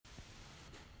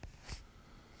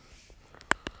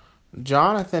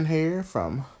Jonathan here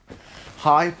from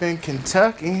Hype in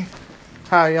Kentucky.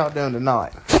 How y'all doing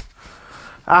tonight?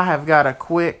 I have got a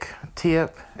quick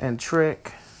tip and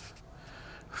trick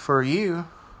for you.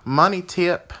 Money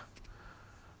tip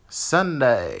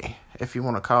Sunday, if you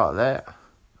want to call it that.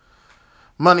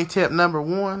 Money tip number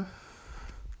 1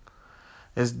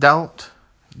 is don't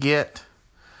get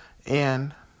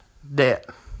in debt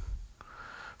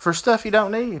for stuff you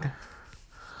don't need,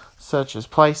 such as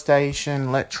PlayStation,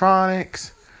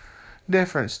 electronics,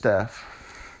 different stuff.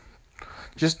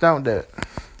 Just don't do it.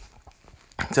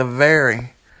 It's a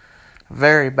very,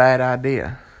 very bad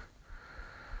idea.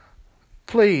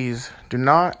 Please do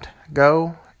not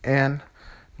go in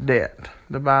debt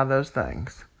to buy those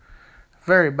things.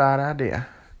 Very bad idea.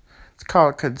 It's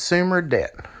called consumer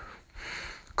debt.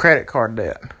 Credit card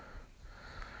debt.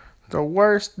 The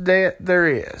worst debt there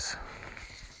is.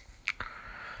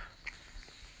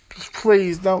 Just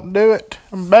please don't do it.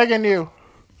 I'm begging you.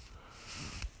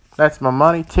 That's my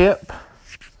money tip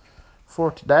for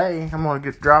today. I'm going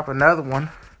to drop another one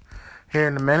here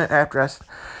in a minute after I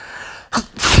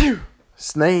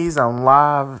sneeze on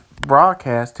live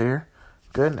broadcast here.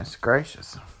 Goodness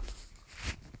gracious.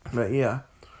 But yeah,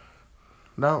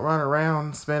 don't run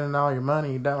around spending all your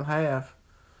money you don't have,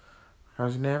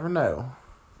 because you never know.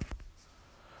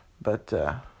 But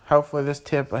hopefully this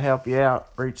tip will help you out,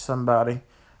 reach somebody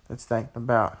that's thinking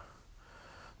about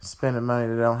spending money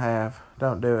they don't have.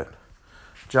 Don't do it.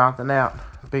 Jonathan out.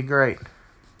 Be great.